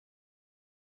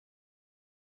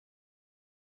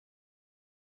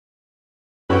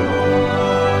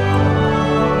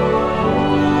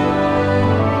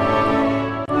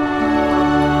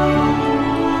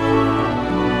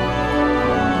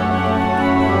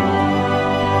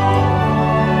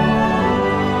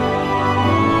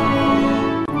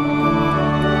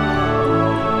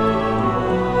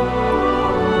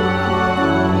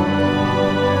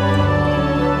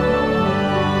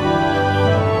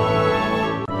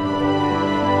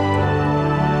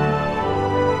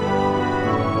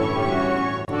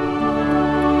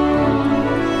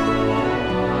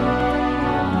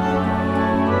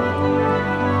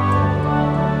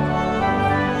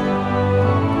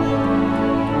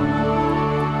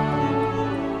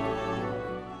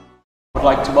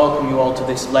I'd like to welcome you all to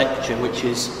this lecture, which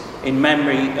is in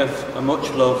memory of a much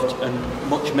loved and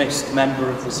much missed member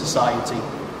of the Society,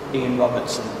 Ian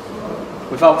Robertson.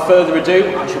 Without further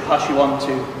ado, I shall pass you on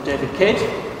to David Kidd,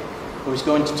 who is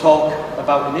going to talk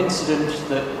about an incident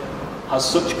that has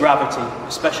such gravity,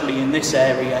 especially in this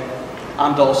area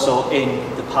and also in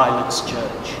the Pilot's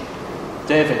Church.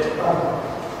 David.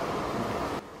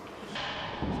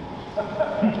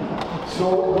 So,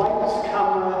 lights,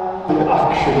 camera, and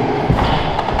action.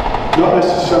 Not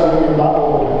necessarily in that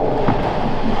order.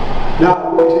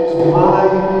 Now, it is my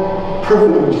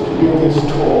privilege to give this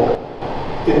talk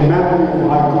in memory of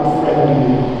my good friend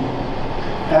Ian.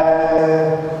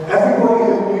 Everybody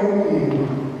who knew Ian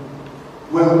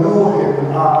will know him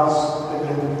as an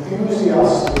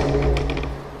enthusiastic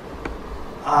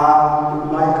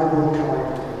and likeable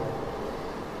character.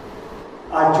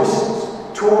 I just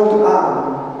told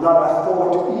Anne that I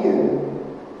thought Ian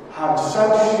had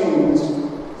such shades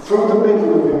through the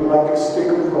middle of him like a stick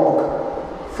of rock,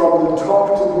 from the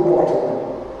top to the bottom.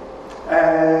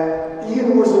 Ian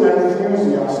was an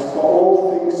enthusiast for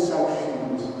all things South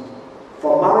Shields,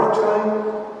 for maritime,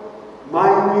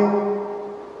 mining,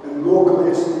 and local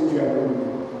history generally.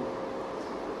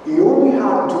 He only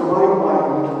had, to my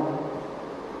mind,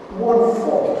 one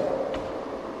fault,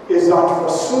 is that for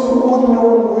some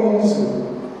unknown reason,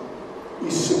 he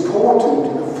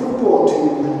supported a football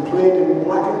team that played in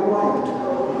black and white,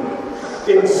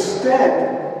 instead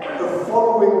of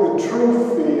following the true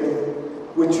faith,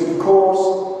 which of course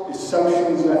is South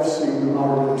Shields FC, the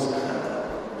Mariners,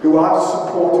 who I've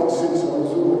supported since I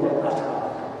was over at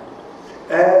heart.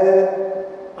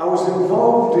 I was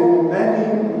involved in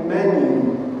many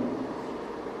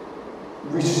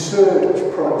research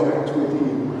projects with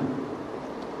him.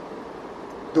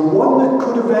 The one that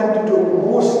could have ended up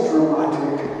most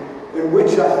dramatic, and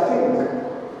which I think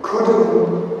could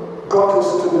have got us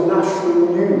to the national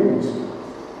news,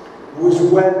 was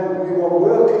when we were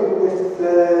working with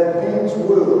Bean's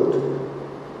World,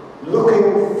 looking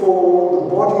for the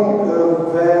body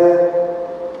of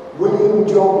William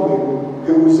Joblin,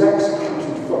 who was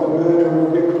executed for the murder of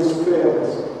Nicholas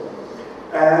Fairless.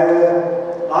 I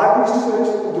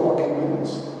researched the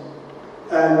documents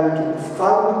and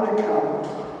found an account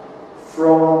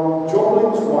from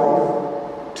Joblin's wife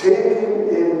taken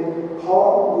in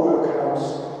Harton Workhouse,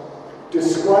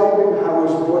 describing how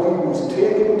his body was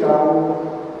taken down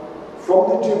from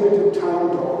the gibbeted town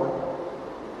dock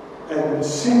and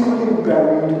secretly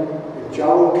buried in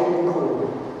Jarrow Key Coal.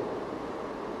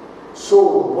 So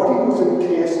the body was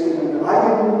encased in an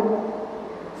iron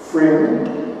frame.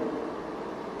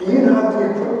 Ian had the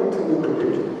equipment in the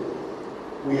grid.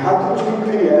 We had the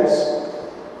GPS.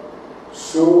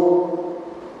 So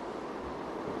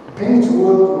Bean's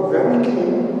World were very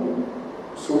keen.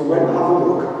 So we went and had a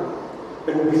look.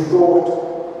 And we thought,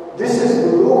 this is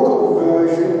the local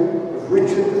version of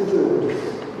Richard III.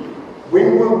 We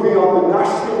will be on the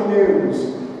national news.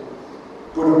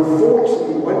 But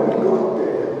unfortunately, when we got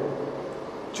there,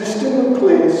 just in the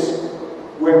place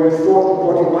where we thought the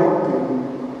body might be,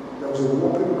 there was an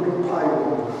open green pile.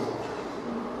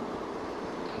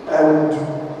 And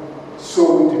so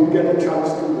we didn't get a chance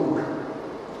to look.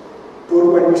 But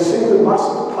when you see the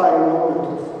massive pile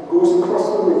that goes across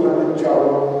the river in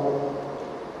Jarrow,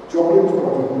 Joblin's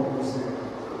body was there.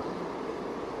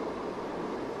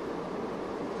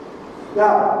 Now,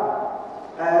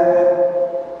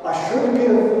 I should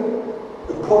give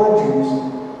apologies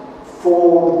for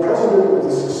the president of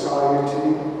the society,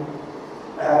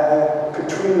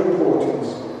 Katrina Porteous,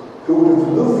 who would have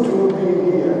loved to have been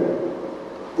here,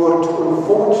 but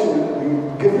unfortunately,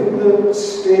 given the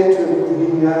state of the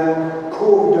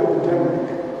COVID epidemic,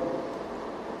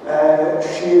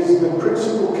 she is the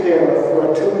principal carer for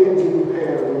her two aging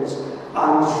parents,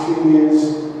 and she is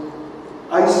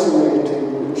isolating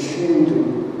and shielding.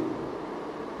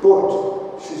 But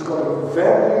she's got a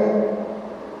very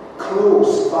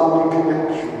close family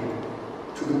connection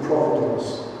to the Providence.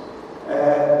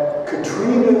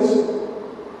 Katrina's,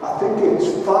 I think it's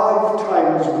 5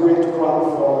 times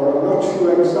great-grandfather, I'm not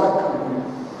sure exactly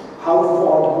how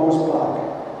far it goes back,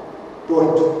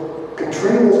 but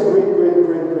Katrina's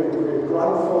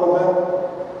great-great-great-great-great-grandfather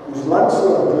was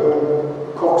Lancelot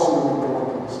Byrne, coxswain of the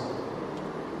Providence.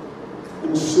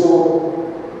 And so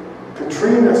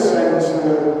Katrina sends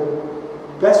her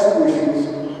best wishes,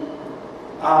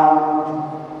 and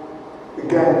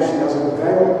again, she has a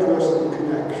very personal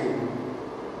connection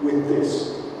with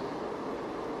this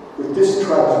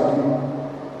tragedy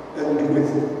and with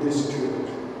this church.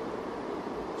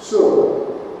 So,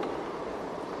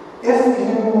 if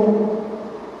you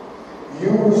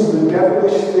use the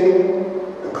devilish thing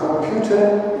a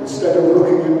computer instead of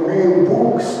looking at real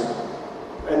books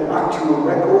and actual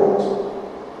records,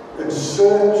 and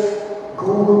search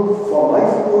Google for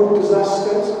lifeboat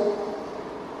disasters.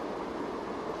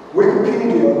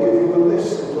 Wikipedia will give you a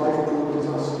list of lifeboat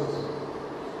disasters.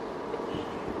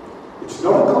 It's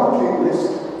not a complete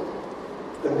list,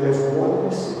 and there's one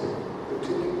missing,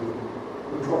 particularly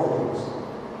the Providence.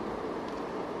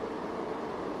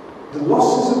 The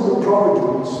losses of the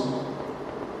Providence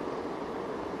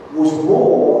was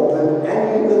more than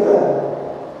any other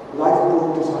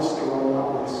lifeboat disaster on that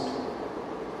list.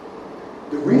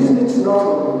 The reason it's not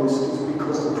on the list is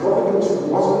because the Providence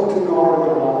wasn't an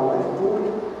R&R lifeboat,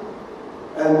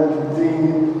 and the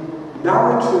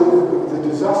narrative of the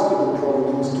disaster of the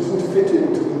Providence doesn't fit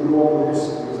into the normal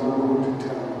history as I'm going to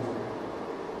tell you.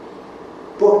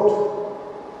 But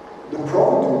the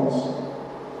Providence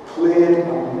played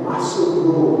a massive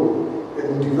role in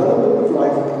the development of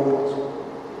lifeboats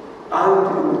and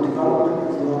in the development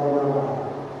of the R&R.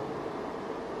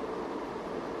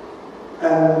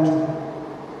 And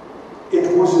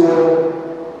it was a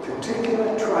particular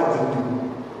tragedy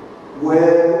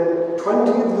where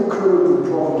 20 of the crew of the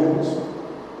Providence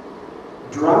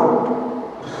drowned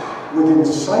within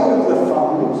sight of their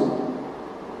families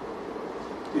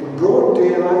in broad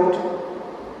daylight,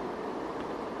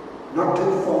 not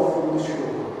too far from the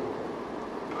shore.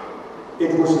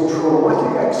 It was a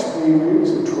traumatic experience,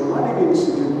 a traumatic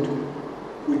incident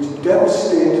which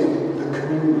devastated the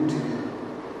community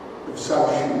of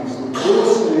South Shields, the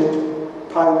close-knit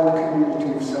pilot community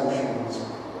of South Shields.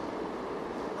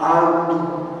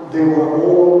 And they were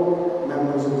all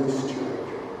members of this church.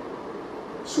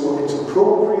 So it's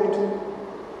appropriate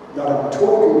that I'm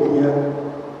talking here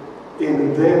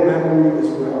in their memory as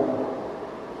well.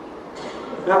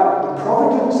 Now, the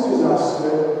Providence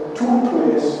disaster took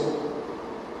place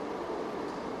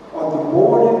on the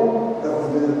morning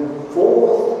of the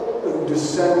 4th of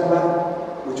December,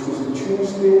 which was a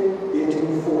Tuesday,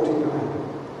 1849.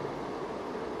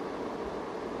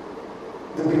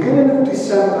 The beginning of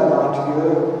December that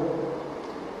year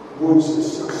was a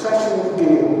succession of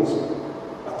gales.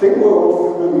 I think we're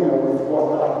all familiar with what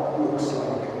that looks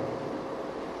like.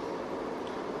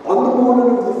 On the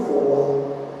morning of the 4th,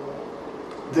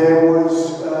 there was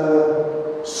a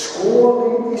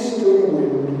squally easterly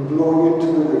wind blowing into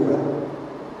the river,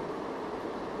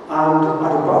 and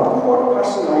at about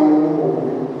 9:15 in the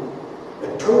morning, a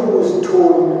tug was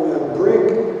towing a brig,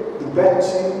 the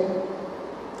Betsy,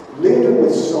 laden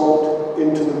with salt,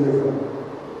 into the river.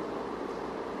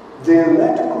 They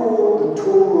let go the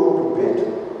tow rope a bit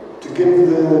to give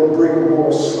the brig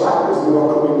more slack as they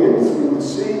were coming in through the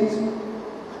seas,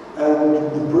 and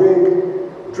the brig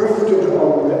drifted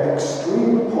on the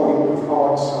extreme point of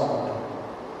hard sand.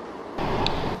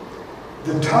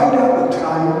 The tide at the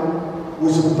time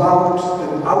was about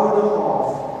an hour and a half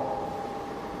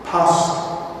past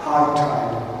high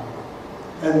tide,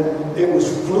 and it was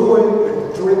flowing,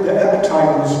 the ebb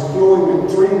tide was flowing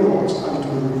at 3 knots out of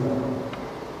the river.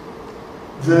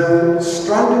 The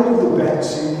stranding of the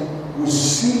Betsy was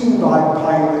seen by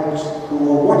pilots who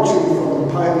were watching from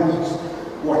the pilot's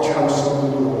watch house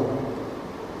on the lower.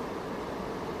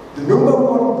 The number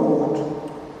 1 boat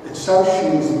at South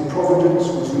Shields, the Providence,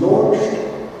 was launched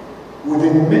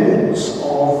within minutes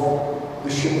of the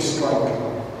ship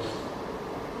striking.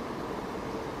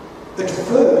 At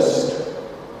first,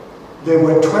 there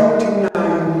were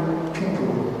 29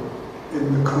 people in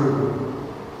the crew.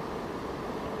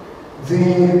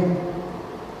 The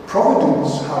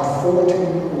Providence had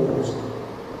 14 oars.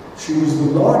 She was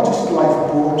the largest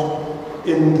lifeboat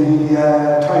in the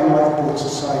Time Lifeboat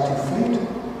Society fleet,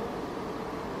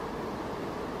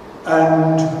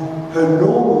 and her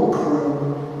normal crew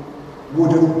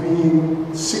would have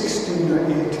been 16 or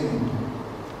 18.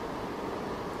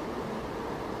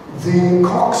 The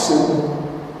coxswain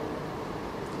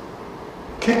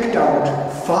kicked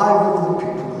out 5 of the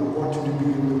people who wanted to be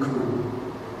in the crew.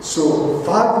 So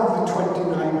 5 of the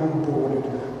 29 who boarded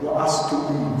were asked to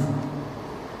leave.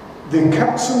 They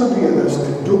kept some of the others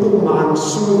to double man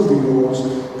some of the oars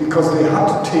because they had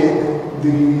to take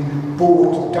the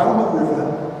boat down the river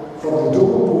from the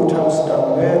double boathouse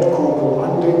down there at Coble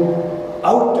Landing,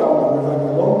 out down the river and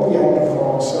along the end of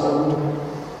hard sand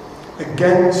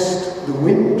against the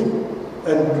wind,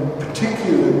 and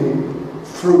particularly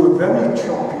through a very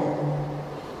choppy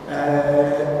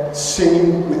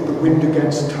sea with the wind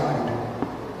against tide.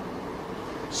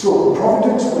 So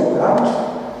Providence went out,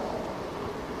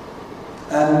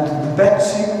 and the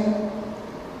Betsy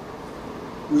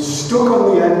was stuck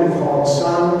on the end of hard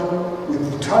sand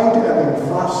with the tide ebbing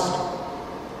fast.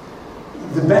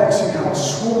 The Betsy had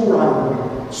swum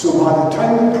round So by the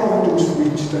time the Providence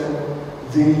reached her,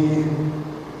 the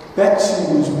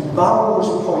Betsy's bow was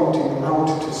pointing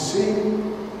out to sea,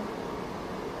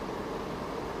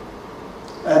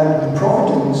 and the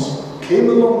Providence came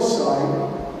alongside.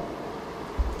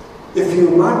 If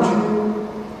you imagine,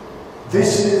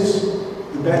 this is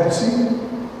the Betsy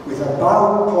with her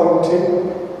bow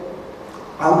pointing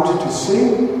out to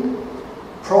sea.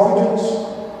 Providence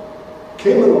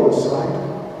came alongside.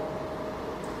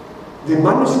 They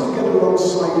managed to get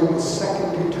alongside in the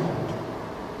second attempt.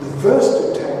 The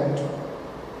first attempt,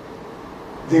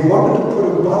 they wanted to put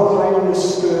a bow line and a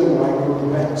stern line on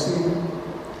the Betsy.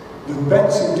 The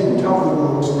Betsy didn't have the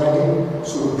ropes ready,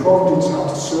 so the Providence had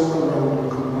to circle around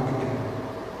and come back again.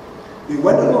 They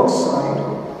went alongside.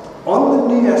 On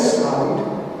the near side,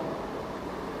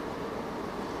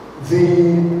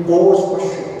 the oars were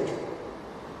shaped.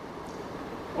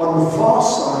 On the far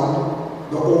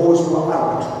side, the oars were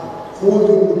out,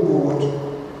 holding the boat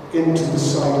into the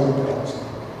side of the Betsy.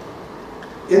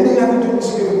 In the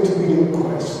evidence given to the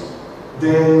inquest,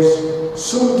 there's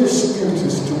some dispute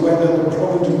as to whether the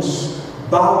Providence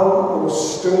bow or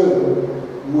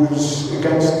stern was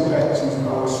against the Betsy's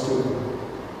bow or stern.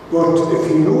 But if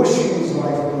you know she's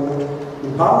lifeboat, the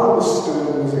bow and the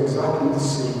stern was exactly the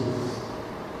same.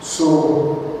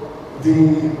 So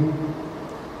the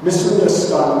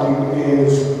misunderstanding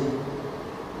is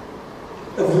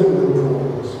of little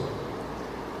importance.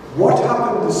 What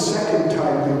happened the second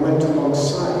time they went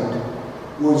alongside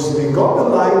was they got the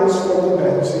lines from the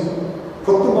Betsy,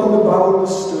 put them on the bow and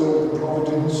the stern of the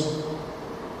Providence,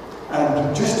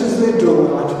 and just as they'd done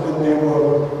that, and they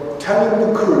were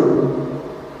telling the crew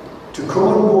to come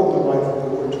on board the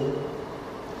lifeboat,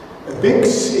 a big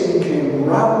sea came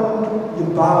round the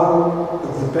bow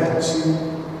of the Betsy.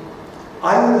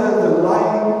 Either the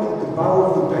line at the bow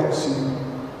of the Betsy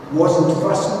wasn't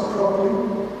fastened properly,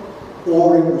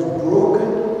 or it was broken,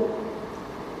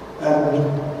 and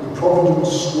the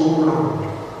Providence swung round.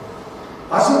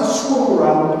 As it swung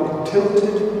round, it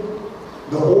tilted.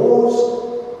 The oars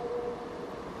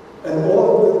and all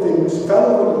of the things fell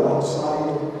over that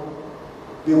side.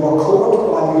 They were caught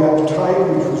by the ebb tide,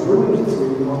 which was running to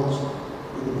 3 knots,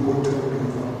 and the boat turned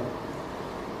over.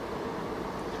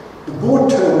 The boat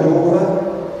turned over,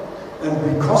 and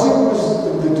because it was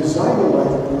the designer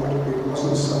lifeboat, it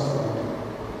wasn't self-righting.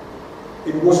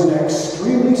 It was an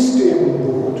extremely stable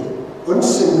boat,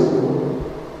 unsinkable,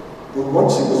 but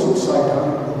once it was upside down,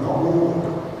 it would not work.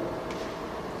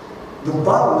 The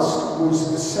ballast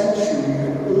was essentially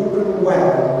an open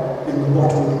well in the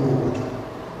bottom of the boat.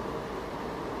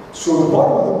 So the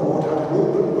bottom of the boat had an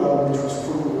open well which was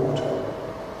full of water.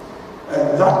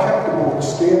 And that kept the boat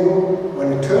stable. When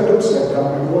it turned upside down,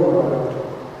 it all ran out,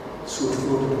 so it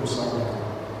floated upside down.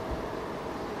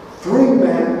 3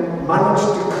 men managed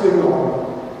to cling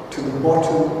on to the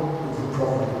bottom of the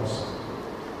Providence.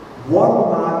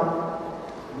 1 man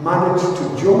managed to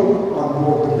jump on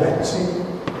board the Betsy.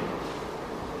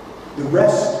 The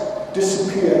rest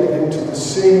disappeared into the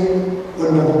sea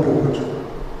under the boat.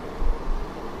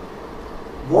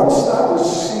 Once that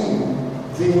was seen,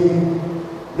 the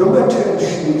number 10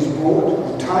 Shea's boat,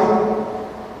 the Time,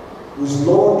 was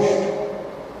launched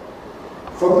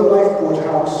from the lifeboat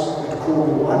house at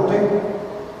Corbin Landing,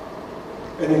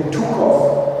 and it took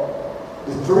off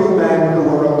the 3 men who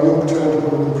were on the upturned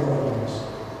hull of the Providence.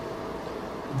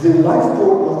 The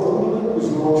lifeboat Northumberland was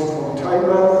launched from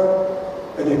Tynemouth,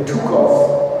 and it took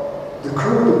off the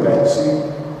crew of the Betsy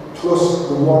plus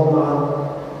the 1 man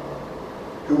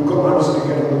who managed to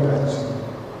get on the Betsy.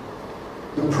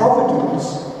 The Providence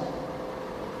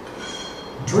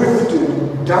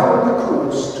drifted down the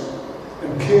coast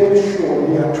and came ashore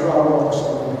near Trowrocks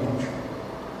on the beach.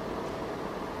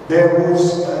 There was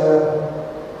a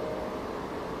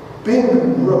big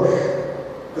rush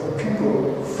of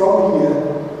people from here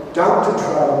down to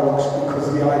Trowrocks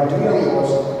because the idea was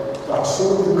that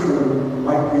some of the crew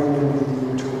might be underneath the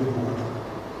unturned boat.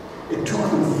 It took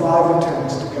them 5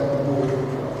 attempts to get the boat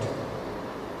upright.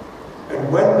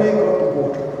 And when they got the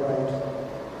boat upright,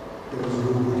 there was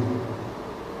nobody.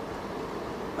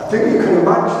 I think you can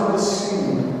imagine the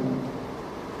scene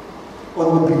on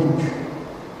the beach.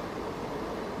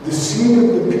 The scene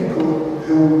of the people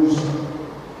whose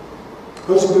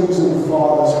husbands and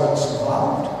fathers had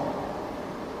survived,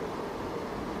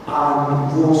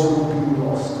 and those who had been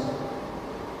lost.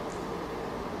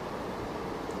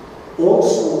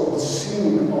 Also the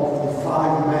scene of the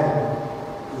 5 men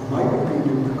who might have been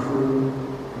in the crew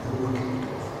and who were kicked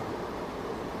off.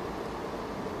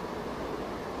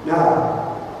 Now,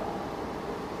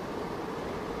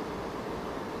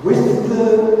 with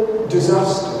the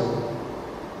disaster,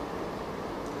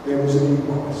 there was an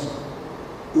inquest.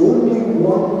 Only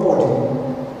one body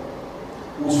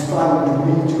was found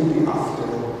immediately after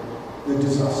the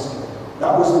disaster.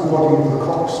 That was the body of the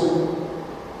coxswain,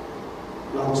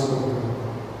 Lancelot Byrne.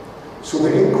 So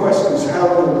the inquest was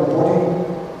held on the body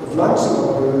of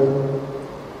Lancelot Byrne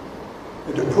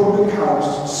at a public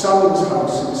house, Salmon's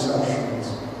House in South Shields.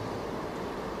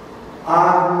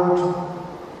 And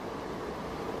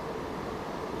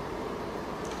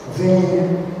the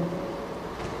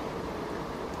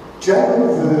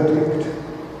general verdict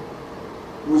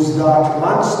was that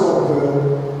Lancelot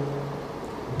Byrne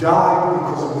died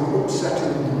because of the upsetting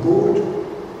of the boat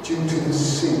due to the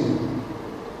sea.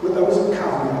 But there was a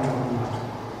caveat on that,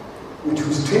 which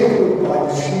was taken up by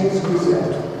the Shields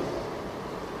Gazette,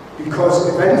 because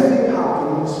if anything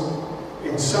happens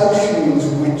in South Shields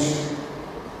which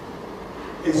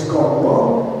is gone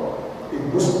wrong, it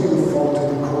must be the fault of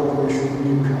the Corporation of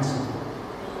Newcastle.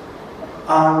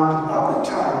 And at the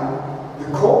time, the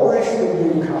Corporation of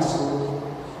Newcastle,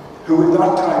 who at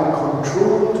that time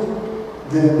controlled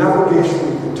the navigation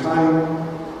of the time,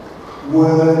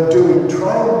 were doing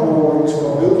trial borings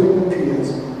for building the piers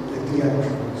at the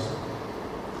entrance.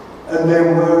 And there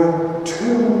were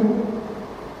two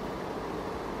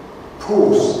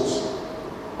posts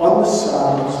on the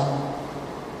sides.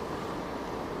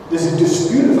 There's a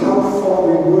dispute of how far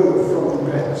we were from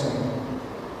the Betsy.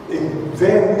 It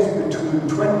varies between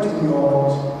 20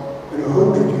 yards and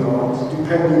 100 yards,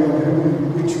 depending on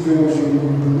which version you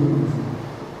believe.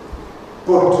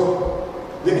 But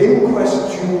the inquest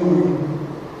jury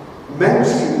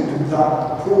mentioned that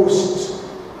the posts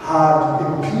had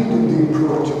impeded the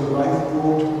approach of the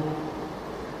lifeboat,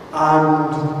 and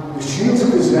the Shields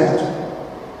Gazette,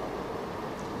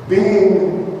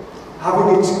 having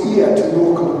its ear to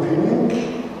local opinion,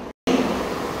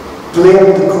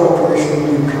 blamed the Corporation of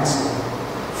Newcastle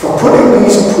for putting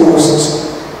these posts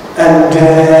and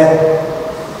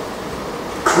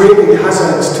creating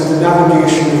hazards to the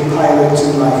navigation of pilots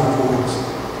and lifeboats.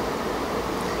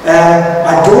 I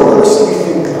don't honestly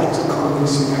think that's a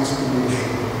convincing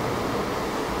explanation.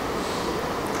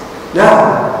 Now,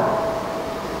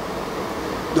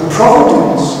 the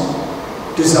Providence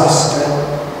disaster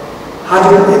had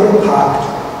an impact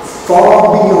far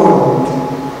beyond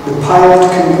the pilot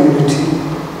community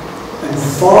and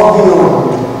far beyond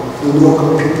the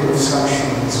local people of South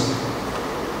Shields.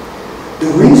 The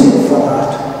reason for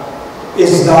that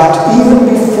is that even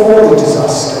before the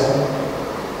disaster,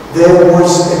 there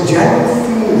was a general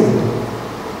feeling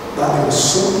that there was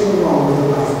something wrong with the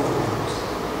lifeboat.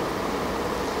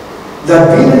 There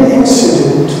had been an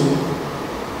incident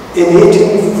in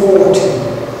 1840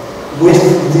 with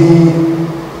the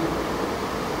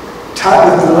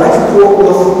lifeboat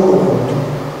Northumberland,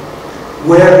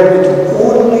 where it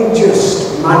only just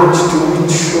managed to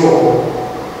reach shore,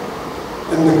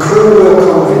 and the crew were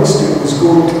convinced it was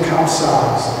going to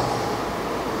capsize.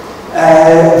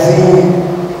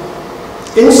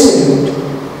 The incident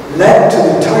led to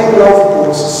the Time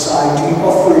Lifeboat Society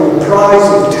offering a prize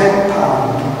of £10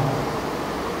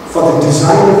 for the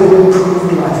design of an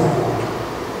improved lifeboat.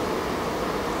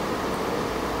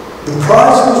 The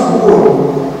prize was won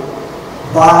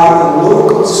by a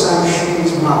local South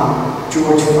Shields man,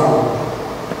 George Farrell.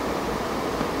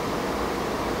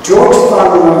 George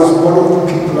Farrell is one of the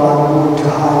people I'm going to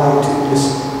highlight in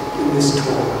this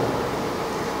talk.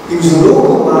 He was a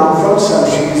local man from South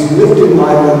Shields, he lived in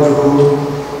Myland Road.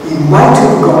 He might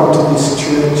have gone to this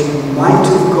church, he might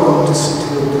have gone to St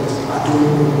Hilda's, I don't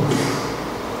know.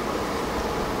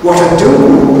 What I do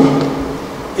know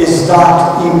is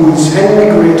that he was Henry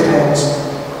Greathead's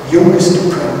youngest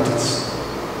apprentice,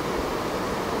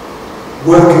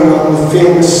 working on the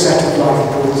famous set of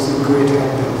lifeboats that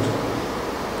Greathead built.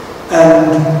 And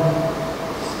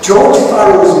George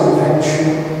Farrell's invention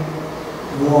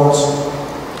was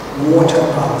water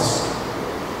ballast,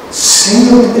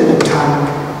 sealed in a tank,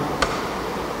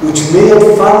 which made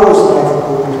Farrell's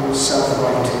lifeboat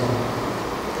self-righting.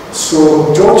 So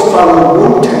George Farrell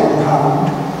won £10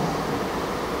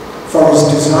 for his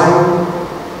design,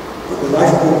 but the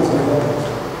lifeboat was never built.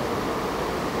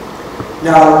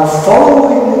 Now,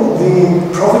 following the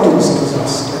Providence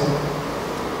disaster,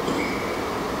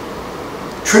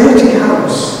 Trinity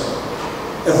House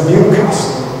of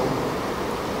Newcastle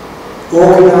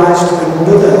organised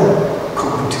another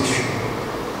competition,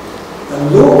 a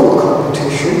local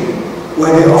competition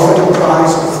where they offered a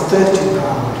prize of £30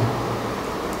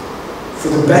 for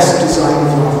the best design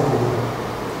of lifeboat.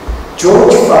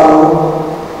 George Farrell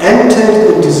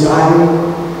entered the design,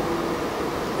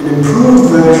 an improved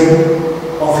version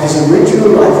of his original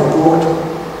lifeboat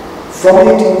from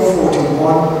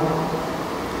 1841,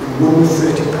 and won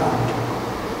 £30.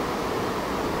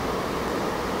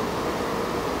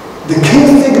 The key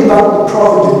thing about the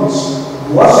Providence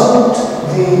wasn't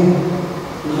the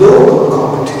local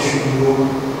competition,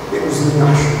 it was the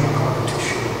national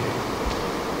competition.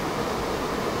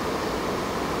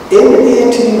 In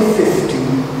 1850,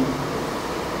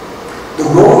 the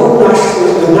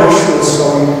National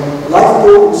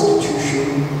Lifeboat Institution,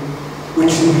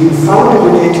 which had been founded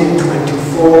in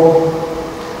 1824,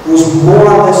 was more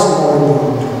or less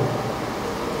moribund.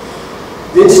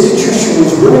 The institution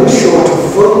was running short of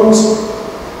funds.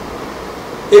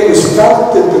 It was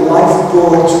felt that the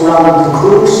lifeboats around the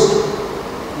coast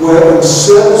were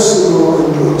unserviceable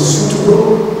and unsuitable.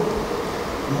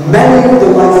 Many of the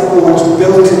lifeboats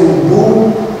built in the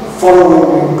boom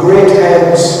following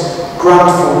Greathead's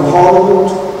grant from Parliament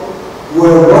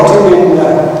were rotting in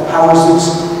their houses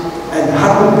and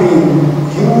hadn't been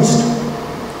used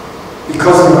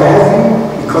because they were heavy,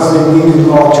 because they needed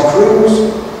large crews,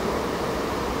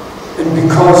 and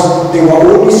because they were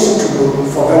only suitable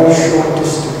for very short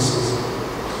distances.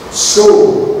 So,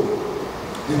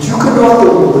 the Duke of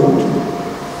Northumberland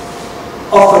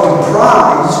offered a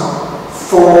prize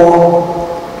for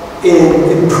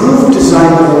an improved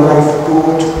design of a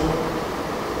lifeboat,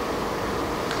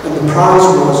 and the prize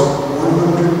was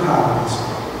 £100.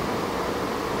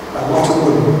 A lot of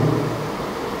money.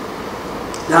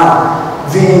 Now,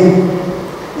 the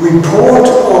report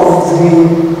of the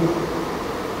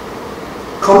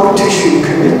competition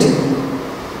committee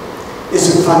is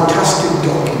a fantastic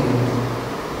document.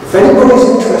 If anybody's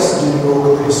interested in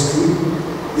local history,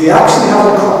 they actually have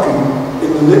a copy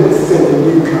in the Little Fin in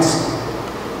Newcastle.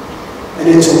 And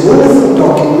it's a wonderful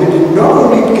document. It not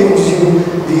only gives you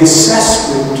the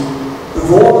assessment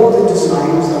of all of the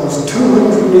designs, there was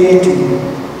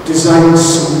 280 designs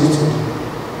submitted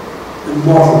and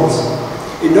models.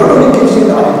 It not only gives you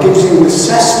that, it gives you an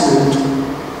assessment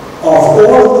of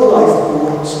all of the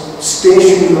lifeboats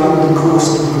stationed around the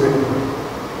coast of Britain.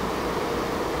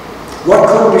 What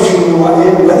condition they were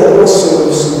in, whether they were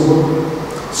serviceable.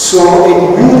 So it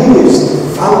really is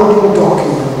the founding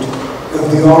document of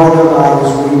the RNLI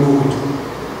as we know it.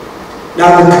 Now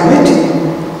the committee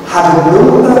had a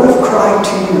number of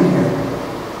criteria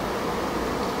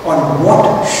on what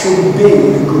should be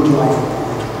a good lifeboat.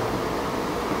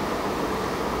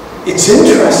 It's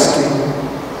interesting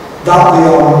that they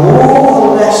are more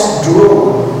or less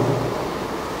drawn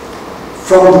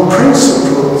from the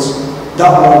principles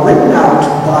that were written out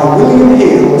by William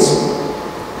Hales,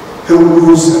 who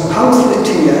was a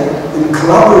pamphleteer and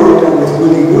collaborator with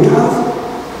Willie Woodhouse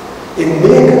in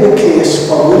making the case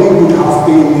for Willie Woodhouse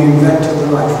being the inventor of the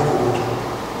lifeboat.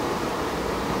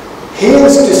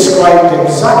 Hales described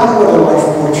exactly what a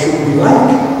lifeboat should be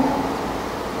like.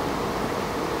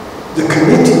 The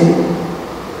committee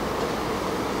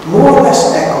more or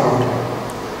less echoed.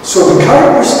 So the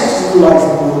characteristics of the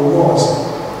lifeboat was,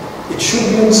 it should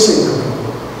be unsinkable.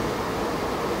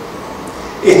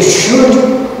 It should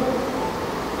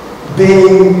be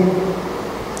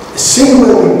a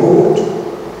singularly boat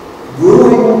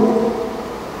rowing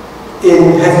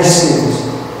in heavy seas.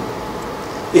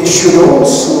 It should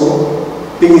also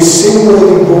be a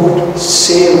singularly boat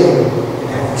sailing in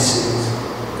heavy seas.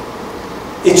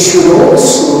 It should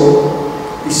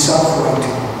also be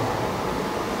self-righting.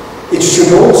 It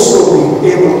should also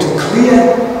be able to clear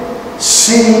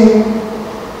sea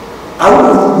out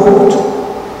of the boat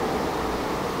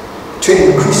to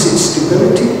increase its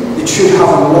stability. It should have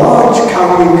a large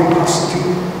carrying capacity,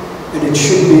 and it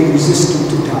should be resistant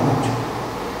to damage.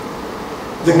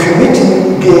 The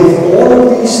committee gave all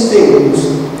of these things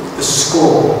a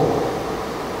score.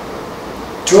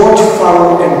 George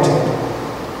Farrell entered.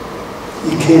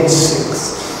 He came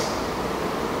sixth.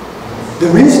 The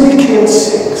reason he came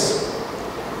sixth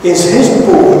is his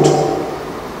boat,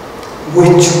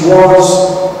 which was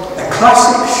a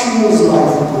classic Shields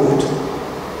lifeboat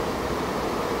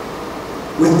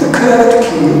with the curved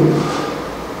keel,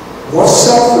 was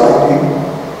self-righting,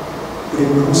 but it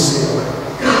wouldn't sail.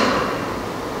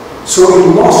 So he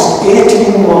lost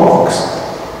 18 marks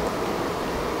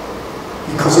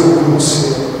because it wouldn't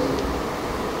sail.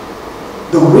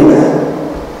 The winner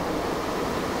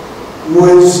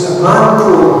was a man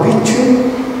called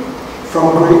Beecham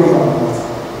from Great Yarmouth.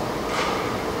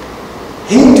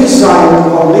 He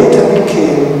designed what later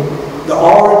became the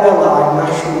RNLI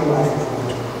National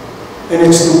Lifeboat. And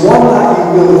it's the one that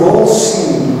you will have all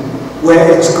seen,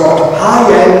 where it's got high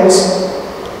ends,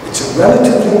 it's a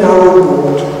relatively narrow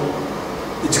boat,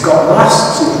 it's got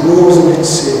masts, it rows and it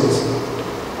sails.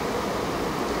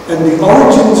 And the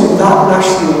origins of that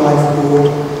national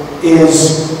lifeboat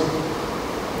is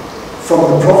from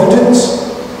the Providence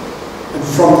and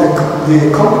from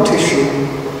the competition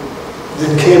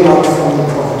that came out from the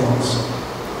Providence.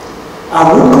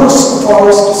 I would go so far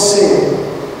as to say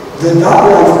that that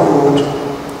lifeboat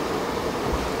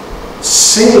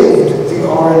saved the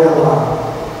RNLI,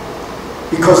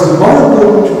 because the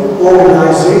moribund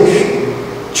organisation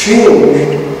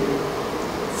changed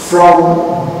from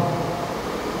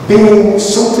being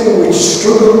something which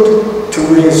struggled to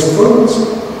raise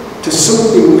funds to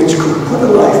something which could put a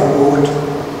lifeboat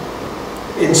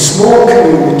in small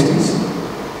communities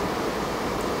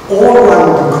all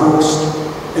around the coast,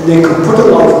 and they could put a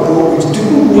lifeboat which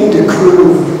didn't need a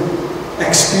crew of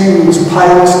experienced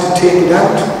pilots to take it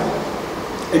out,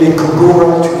 and it could go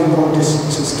relatively long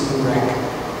distances to the wreck.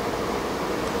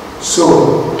 So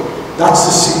that's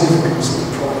the significance of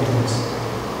the Providence.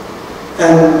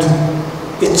 And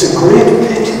it's a great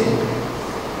pity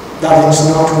that it's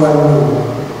not well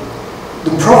known.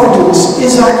 The Providence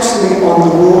is actually on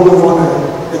the Roll of Honour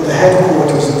at the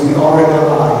headquarters of the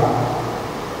RNLI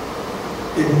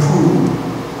in Poole,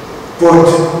 but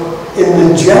in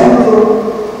the general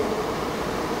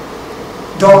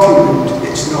document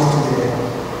it's not there,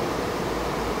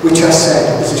 which I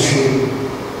said is a shame.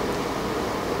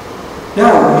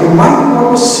 Now, you might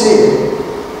want to say,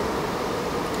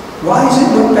 why is it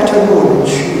not better known in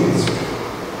Shields?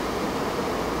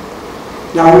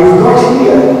 Now, we've got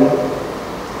here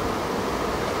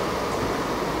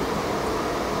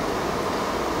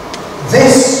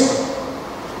this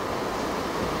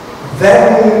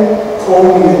very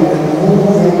poignant and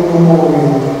moving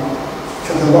memorial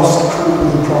to the lost crew of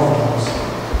the Providence.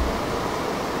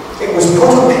 It was put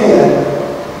up here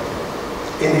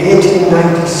in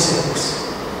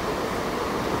 1896,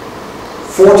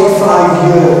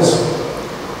 45 years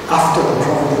after the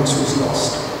Providence was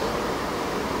lost.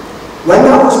 When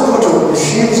that was put up, the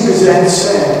Shields Gazette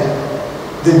said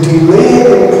the delay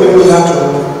in putting that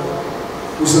up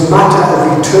was a matter of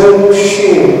eternal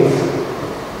shame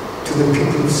to the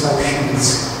people of South Shields.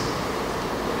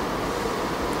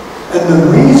 And the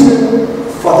reason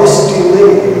for this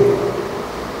delay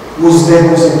was there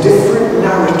was a different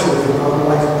narrative about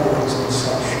lifeboats in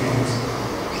South Shields.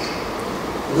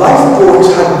 Lifeboats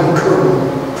had become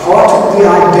part of the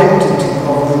identity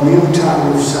of the new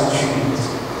town of South Shields.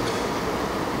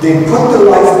 They put the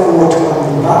lifeboat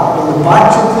on the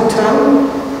badge of the town.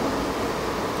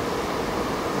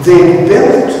 They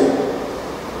built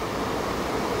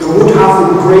the Woodhaven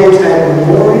Great Head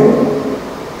Memorial,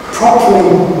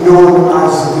 properly known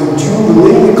as the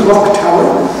Jubilee Clock Tower,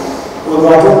 although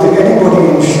I don't think anybody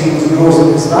in Shields knows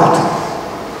it as that.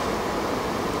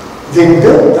 They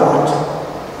built that,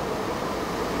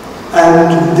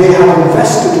 and they have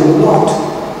invested a lot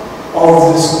of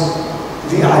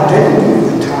the identity of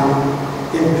the town,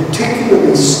 in particular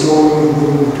the story of the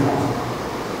Woodhaven,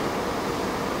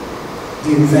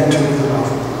 the inventor of the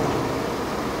lifeboat.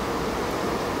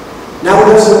 Now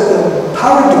there's a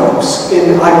paradox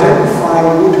in identifying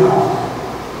Woodhaven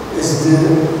as the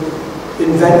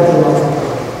inventor of the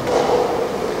lifeboat.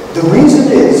 The reason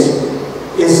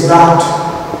is that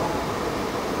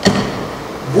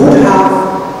Woodhaven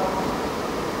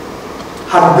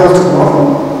had built a model.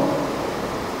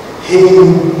 He,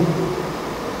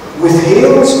 with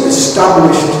Hales,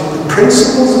 established the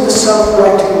principles of the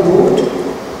self-righting boat.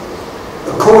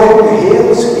 According to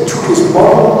Hales, he took his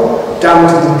model down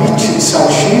to the beach in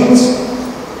South Shields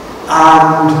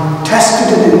and tested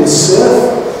it in the surf.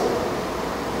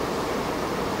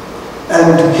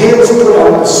 And Hales put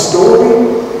out the story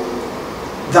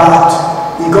that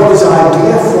he got his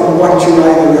idea from watching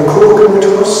either a coconut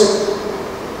husk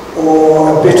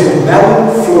or a bit of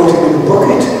melon floating in a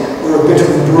bucket or a bit of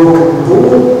a broken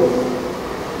bowl.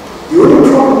 The only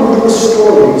problem with those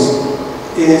stories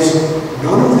is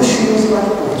none of the Shields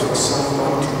lifeboats were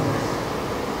self-righting.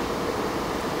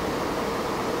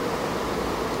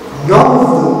 None of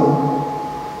them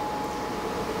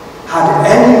had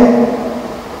any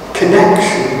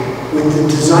connection with the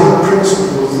design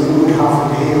principles that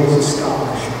Woodhaven Hales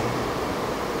established.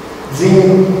 The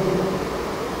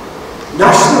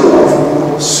National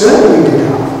Lifeboat certainly did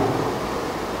have,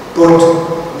 but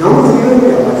none of the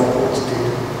earlier lifeboats did.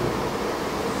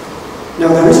 Now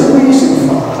there is a reason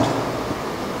for that.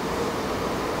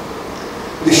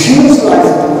 The Shields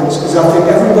lifeboats, as I think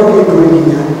everybody agreed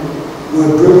here,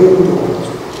 were brilliant boats.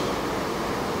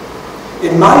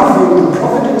 In my view, the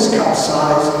Providence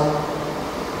capsized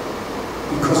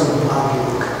because of bad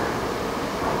luck.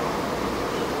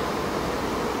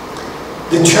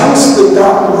 The chance that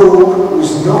that rope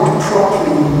was not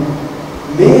properly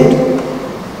made,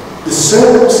 the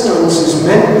circumstances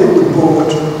meant that the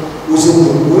boat was in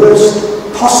the worst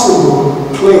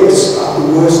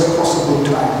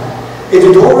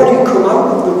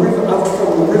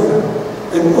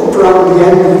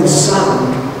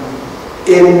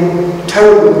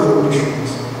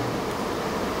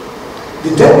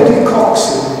the deputy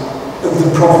coxswain of the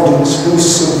Providence, who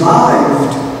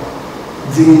survived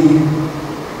the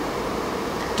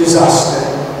disaster,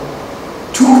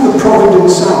 took the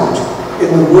Providence out in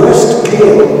the worst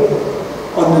gale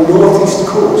on the northeast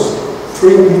coast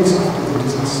 3 weeks after the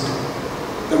disaster.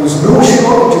 There was no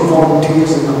shortage of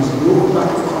volunteers and there was no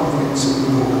lack of confidence in the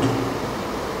boat.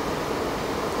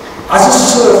 As a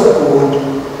surfboard,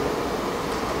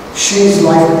 Shea's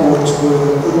lifeboats were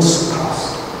unsurpassed.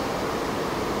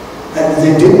 And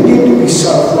they didn't need to be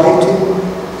self-righting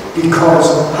because,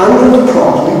 handled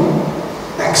properly,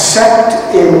 except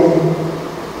in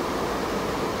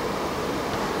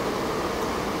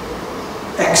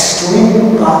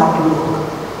extreme bad luck,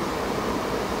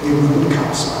 they wouldn't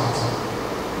capsize.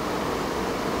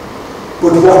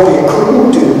 But what they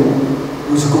couldn't do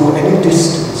was go any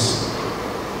distance.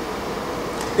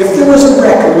 If there was a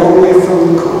wreck a long way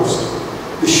from the coast,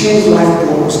 the Shea's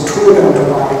lifeboat was towed out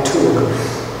by a tug.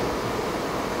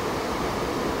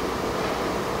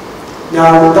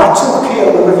 Now, that's okay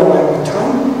on a river like the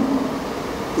Tyne,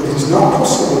 but it's not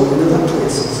possible in other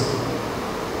places.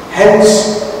 Hence,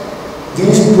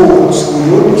 these boats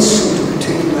will only suit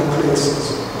particular places.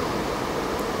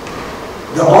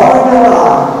 The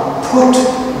RNLR put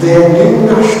their new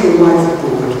national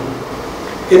lifeboat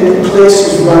into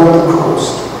places round the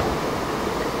coast.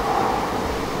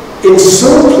 In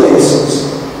some places,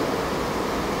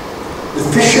 the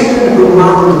fishermen who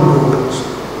manned the boats,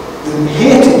 they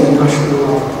hated the national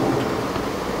lifeboat.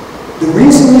 The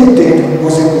reason they did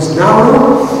was it was narrow,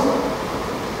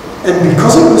 and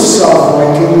because it was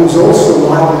self-righting, it was also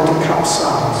liable to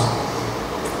capsize.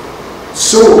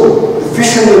 So, the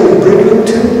fishermen of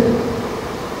Bridlington,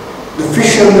 the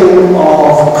fishermen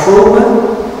of Cromer,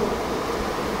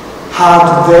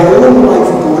 had their own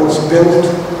lifeboats built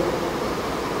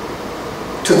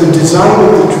to the design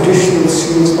of the traditional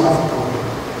seals lifeboat,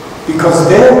 because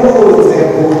their role of their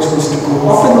boats was to go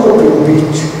off an open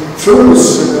beach through the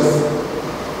surf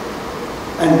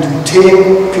and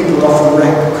take people off a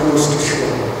wreck close to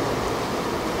shore.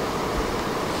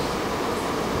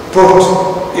 But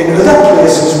in other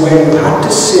places where you had to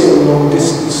sail long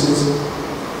distances,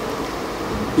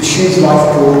 the Shea's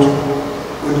lifeboat,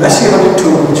 unless you had a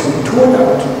tow which would tow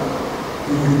out,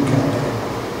 you couldn't get there.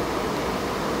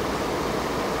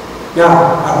 Now,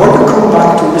 I want to come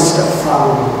back to Mr.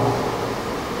 Farrow.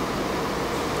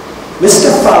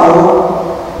 Mr. Farrow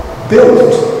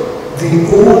built the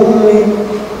only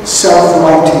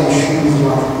self-righting Shea's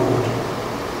lifeboat.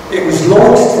 It was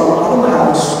launched from Adam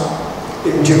House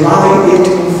in July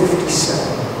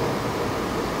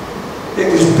 1857. It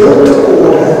was built to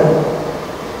order,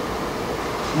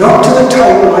 not to the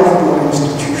Tyne Lifeboat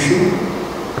Institution,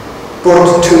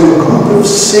 but to a group of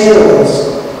sailors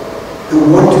who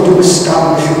wanted to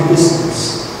establish a business,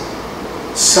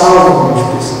 salvage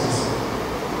business.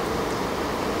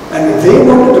 And they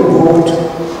wanted a boat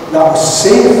that was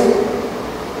safe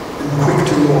and quick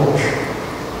to launch.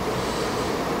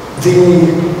 The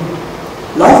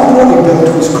lifeboat he built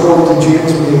was called the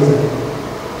James Mather.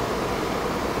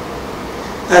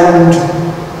 And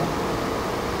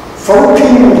for a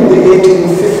period in the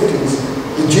 1850s,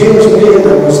 the James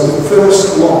Mather was the first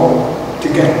one to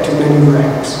get to many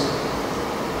wrecks.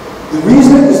 The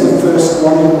reason it was the first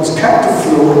one, it was kept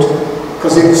afloat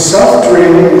because it was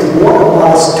self-draining with water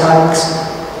ballast tanks,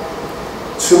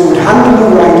 so it would handle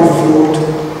the ride afloat.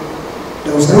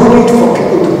 There was no need for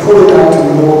people to pull it out and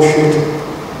launch it.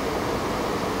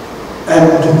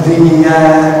 And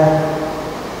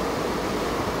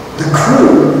the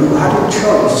crew who had a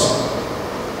choice,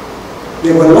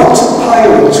 there were lots of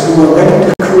pilots who were ready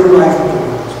to crew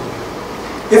lifeboats.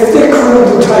 If they crewed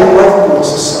the Tyne Lifeboat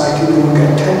Society, they would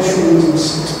get 10 shillings and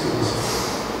 6p.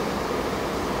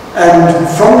 And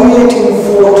from the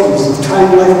 1840s, the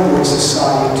Tyne Lifeboat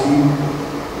Society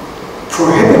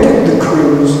prohibited the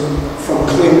crews from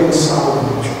claiming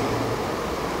salvage.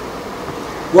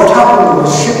 What happened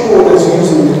was shipowners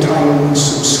using the Tyne would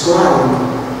subscribe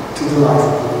to the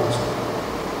lifeboats.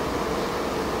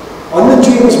 On the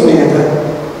James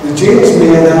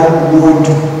Mather would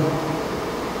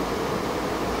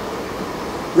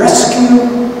rescue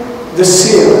the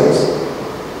sailors,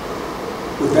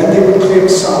 but then they would claim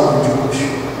salvage on the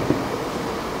ship.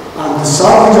 And the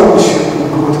salvage on the ship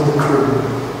would go to the crew.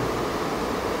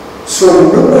 So in a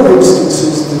number of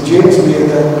instances, the James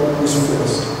Mather was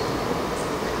first.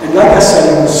 And like I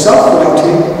said, it was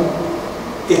self-righting.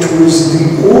 It was the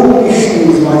only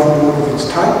Shea's lifeboat of its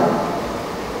time.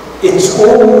 It's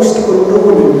almost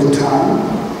unknown in the time,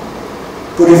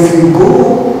 but if you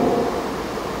go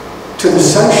to the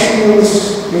St.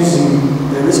 Shields Museum,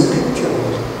 there is a picture of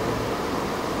it.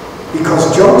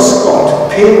 because John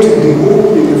Scott painted the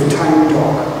opening of Tyne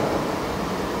Dock,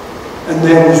 and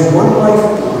there was one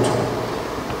lifeboat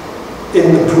in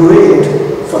the parade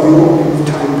for the opening of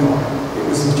Tyne Dock. It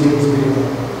was the James Bailey.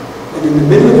 And in the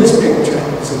middle of this picture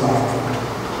is a lifeboat.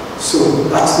 So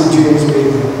that's the James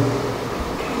Bailey.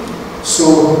 So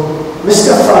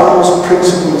Mr. Farrow's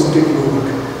principles did work.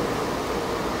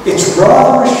 It's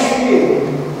rather a shame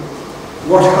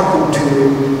what happened to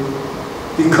him,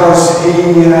 because he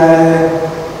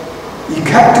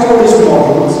kept all his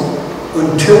models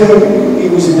until he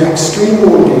was in extreme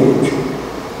old age.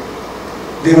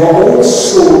 They were all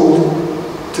sold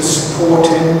to support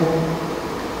him,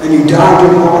 and he died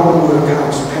in Harlem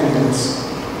workhouse penniless.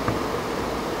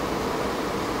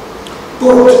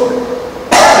 But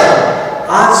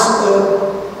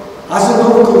as a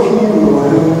local hero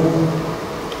who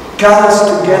gathers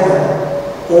together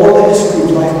all the history of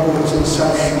lifeboats and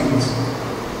South Shields,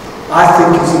 I think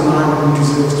he's a man who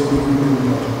deserves to be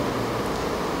remembered.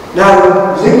 Now,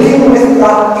 linking with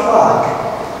that plaque,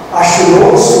 I should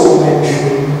also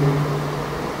mention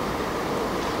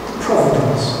the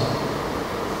Providence.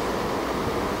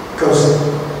 Because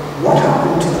what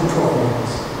happened to the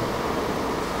Providence?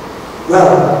 Well,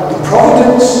 the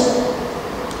Providence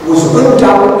was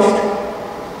undamaged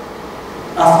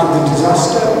after the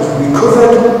disaster. It was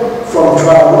recovered from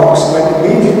dry rocks, went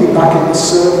immediately back into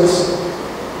service.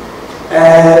 The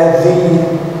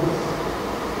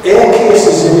air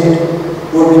cases in it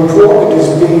were reported as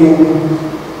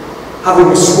having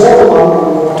a small amount of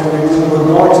water in them, were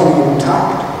largely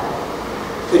intact.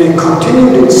 It had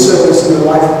continued in service in the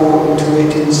lifeboat until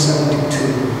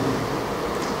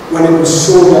 1872, when it was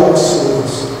sold out of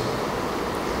service.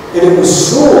 And it was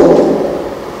sold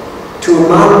to a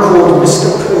man called Mr.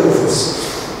 Purvis,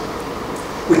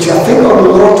 which I think on the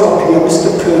low top here, Mr.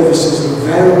 Purvis is a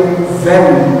very,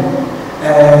 very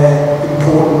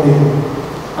important name.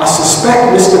 I suspect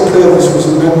Mr. Purvis was a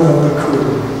member of the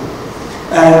crew.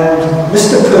 And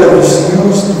Mr. Purvis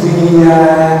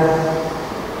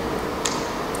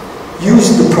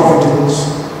used the Providence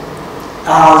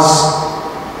as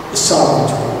a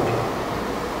salvage boat,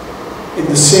 in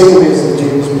the same way as the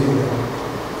James Bailey.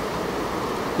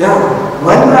 Now,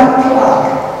 when that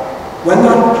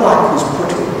plaque was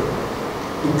put in,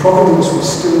 the Providence was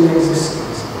still in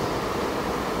existence.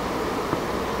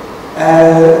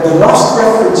 The last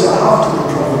reference I have to the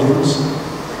Providence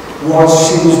was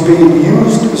she was being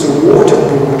used as a water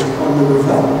boat on the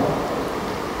river.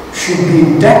 She'd been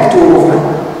decked over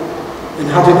and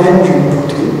had an engine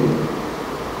put in.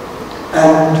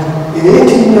 And in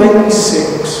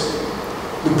 1896,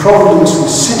 the Providence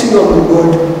was sitting on the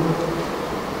mud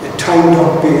at Tyne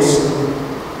Dock Basin,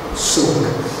 sunk.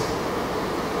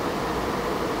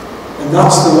 And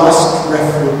that's the last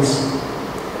reference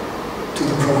to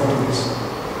the Providence.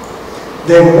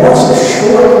 There was a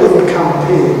short-lived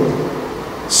campaign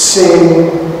saying,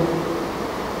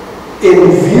 in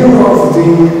view of the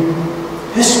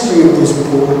history of this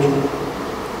boat,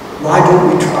 why don't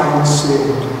we try and save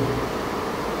it?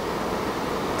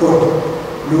 But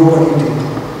nobody did,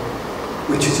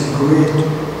 which is a great,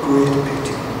 great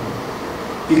pity.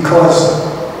 Because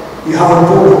you have a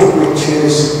boat which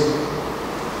is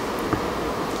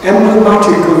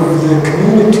emblematic of the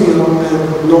community on the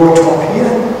lower top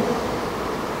here,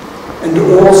 and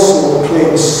also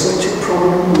played such a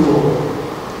prominent role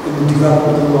in the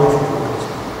development of the lifeboat.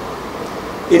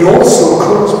 It also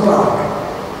comes back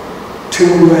to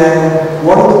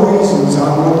one of the reasons I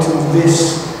wanted this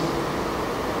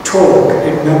talk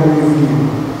in memory of Ian.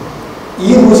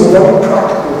 Ian was a very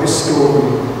practical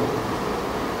historian.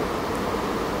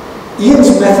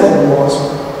 Ian's method was,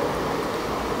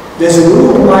 there's an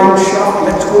old mine shaft,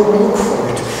 let's go and look for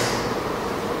it.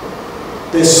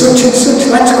 There's such and such,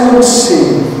 let's go and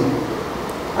see.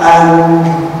 And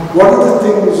one of the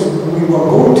things we were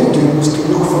going to do was to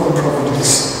look for the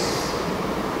Providence.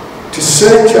 To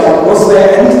search out, was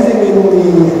there anything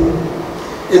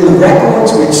in the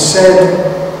records which said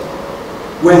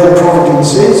where the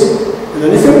Providence is? And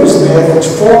then if it was there, if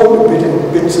it's fallen to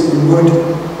bits in the mud,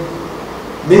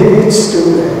 maybe it's still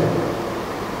there.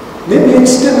 Maybe it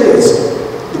still is.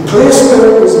 The place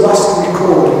where it was last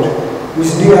recorded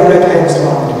was near Redhead's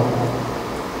Landing.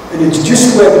 And it's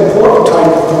just where the Port Tyne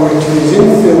Authority has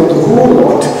infilled the whole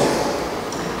lot.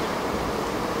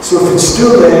 So if it's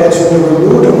still there, it's under a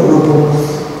load of rubble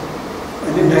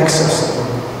and inaccessible.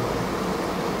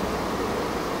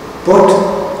 But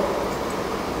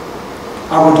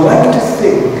I would like to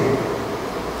think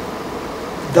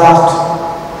that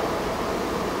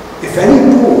if any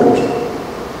boat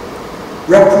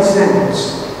represents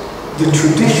the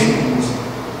traditions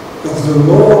of the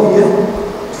law here,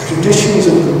 the traditions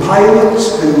of the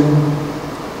pilots who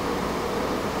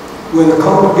were the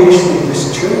congregation of this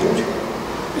church.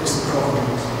 It's the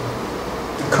providence,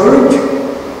 the courage,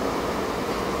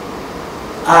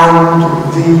 and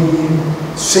the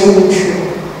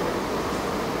saintship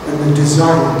and the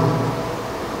design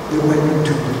that went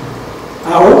into it. I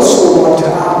also want to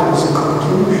add as a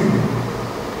conclusion,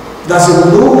 there's a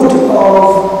load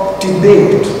of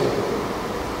debate.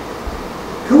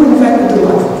 Who invented the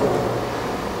lifeboat?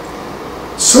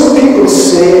 Some people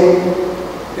say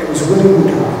it was William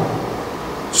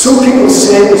Woodhouse. Some people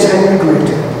say it was Henry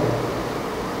Greathead.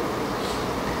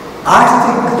 I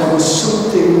think there was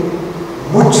something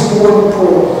much more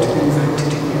important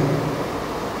invented here,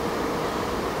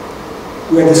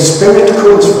 where the spirit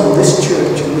comes from this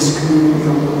church and this community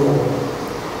on the wall.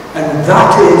 And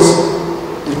that is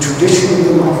the tradition of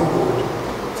the lifeboat.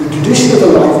 The tradition of the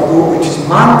lifeboat, which is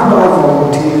manned by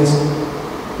volunteers,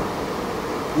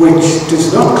 which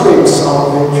does not claim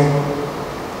salvage,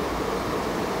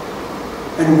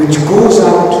 and which goes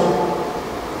out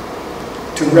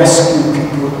to rescue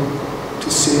people, to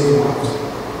save lives.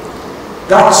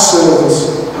 That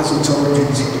service has its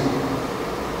origins here.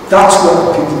 That's what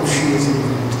the people of Shears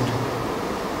invented.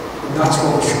 And that's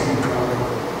what we should be proud of.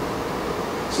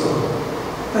 So,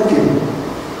 thank you.